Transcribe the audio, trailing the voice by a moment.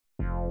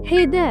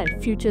Hey there,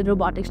 future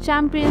robotics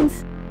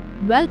champions!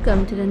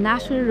 Welcome to the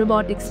National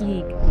Robotics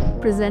League,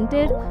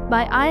 presented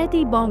by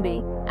IIT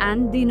Bombay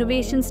and the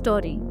Innovation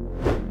Story.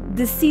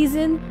 This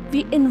season,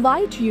 we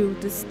invite you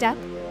to step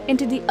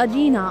into the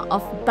arena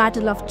of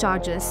Battle of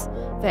Charges,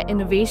 where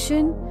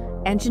innovation,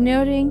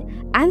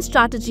 engineering, and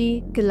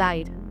strategy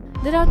collide.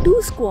 There are two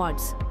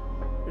squads,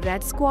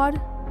 Red Squad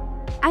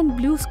and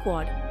Blue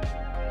Squad.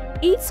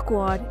 Each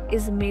squad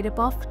is made up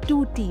of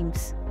two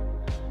teams.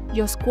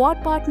 Your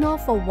squad partner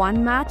for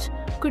one match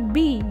could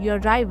be your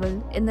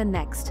rival in the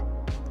next.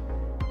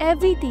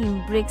 Every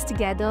team brings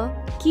together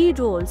key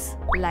roles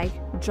like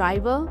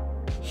driver,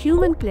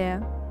 human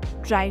player,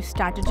 drive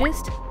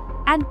strategist,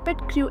 and pit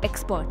crew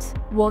experts,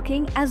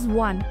 working as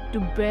one to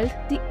build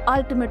the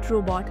ultimate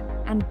robot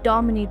and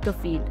dominate the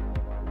field.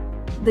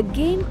 The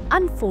game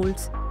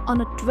unfolds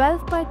on a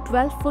 12 by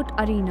 12 foot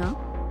arena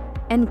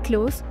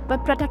enclosed by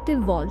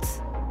protective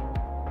walls.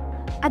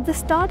 At the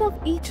start of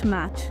each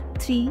match,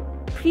 three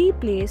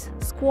pre-placed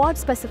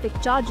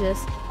squad-specific charges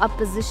are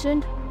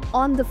positioned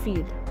on the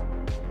field.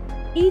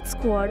 Each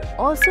squad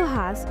also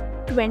has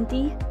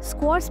 20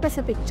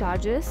 squad-specific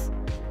charges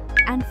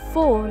and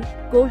 4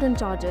 golden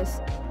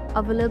charges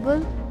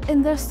available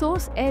in their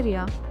source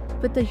area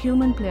with the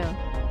human player.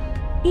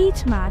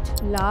 Each match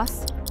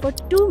lasts for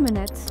 2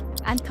 minutes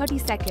and 30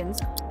 seconds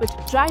with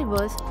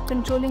drivers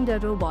controlling their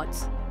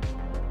robots.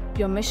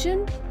 Your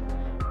mission?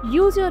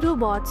 Use your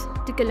robots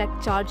to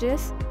collect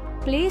charges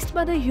placed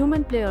by the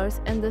human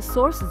players in the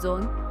source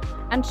zone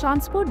and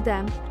transport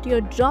them to your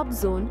drop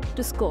zone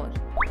to score.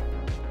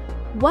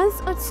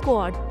 Once a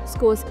squad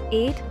scores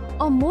 8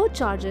 or more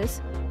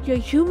charges, your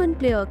human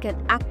player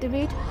can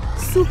activate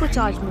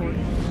supercharge mode,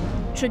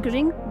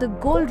 triggering the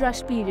gold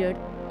rush period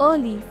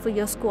early for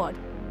your squad.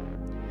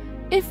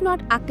 If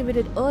not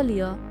activated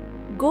earlier,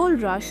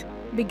 gold rush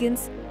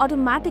begins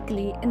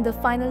automatically in the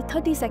final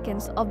 30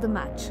 seconds of the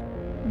match.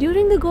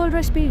 During the gold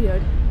rush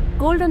period,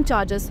 golden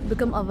charges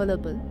become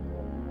available.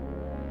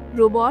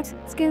 Robots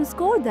can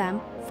score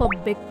them for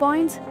big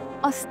points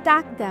or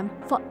stack them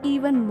for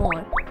even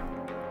more.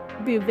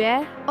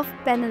 Beware of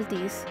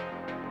penalties.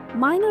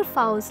 Minor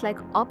fouls like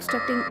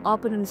obstructing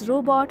opponent's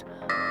robot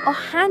or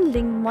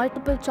handling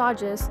multiple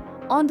charges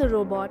on the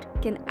robot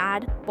can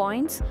add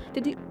points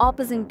to the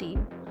opposing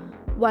team,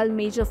 while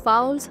major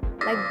fouls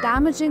like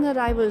damaging a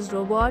rival's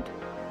robot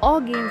or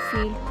game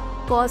field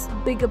cause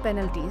bigger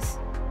penalties.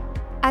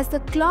 As the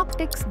clock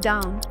ticks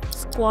down,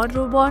 squad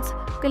robots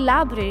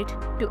collaborate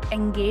to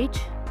engage,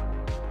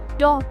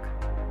 dock,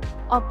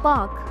 or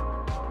park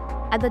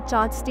at the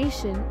charge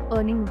station,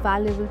 earning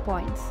valuable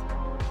points.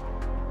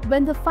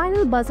 When the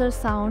final buzzer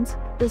sounds,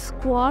 the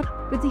squad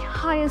with the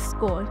highest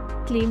score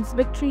claims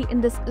victory in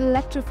this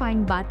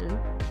electrifying battle.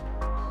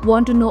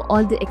 Want to know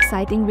all the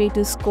exciting ways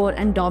to score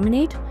and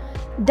dominate?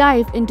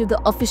 Dive into the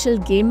official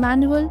game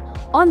manual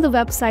on the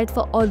website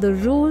for all the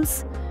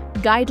rules,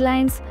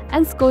 guidelines,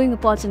 and scoring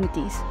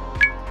opportunities.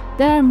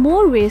 There are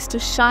more ways to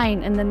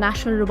shine in the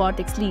National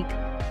Robotics League: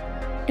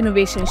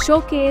 Innovation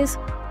Showcase,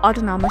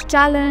 Autonomous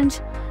Challenge,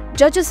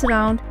 Judges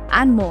Round,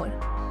 and more.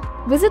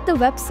 Visit the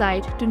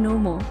website to know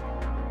more.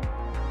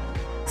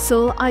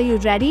 So, are you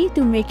ready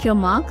to make your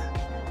mark?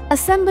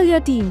 Assemble your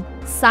team,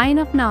 sign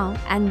up now,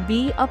 and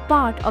be a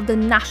part of the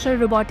National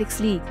Robotics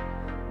League,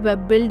 where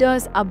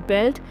builders are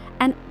built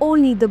and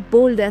only the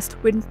boldest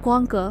will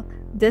conquer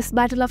this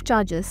battle of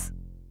charges.